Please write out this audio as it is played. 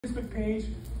Facebook page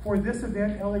for this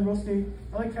event, LA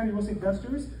County Real Estate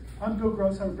Investors. I'm Bill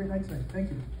Gross. Have a great night tonight. Thank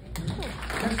you.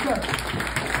 Next up.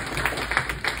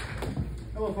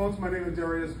 Hello folks, my name is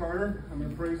Darius Carter. I'm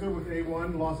an appraiser with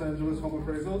A1 Los Angeles Home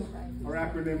Appraisals. Our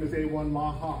acronym is A1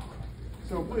 LAHA.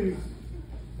 So please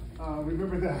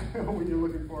remember that when you're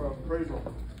looking for an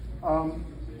appraisal.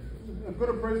 A good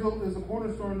appraisal is a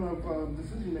cornerstone of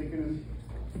decision making, and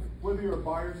whether you're a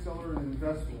buyer, seller, an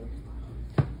investor,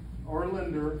 or a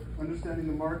lender, understanding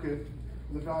the market,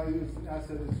 the value of the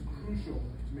asset is crucial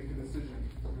to make a decision,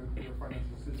 your financial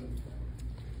decision.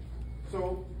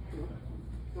 So,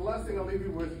 the last thing I'll leave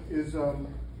you with is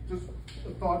just a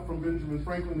thought from Benjamin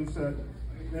Franklin, who said,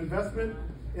 "An investment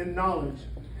in knowledge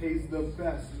pays the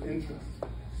best interest."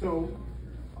 So,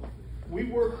 we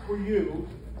work for you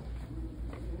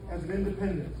as an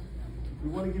independent. We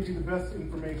want to give you the best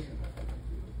information,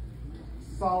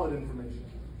 solid information.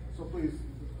 So please,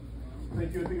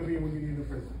 thank you and think of me when you need an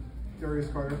appraisal. Darius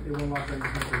Carter, A1 Los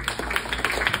Angeles.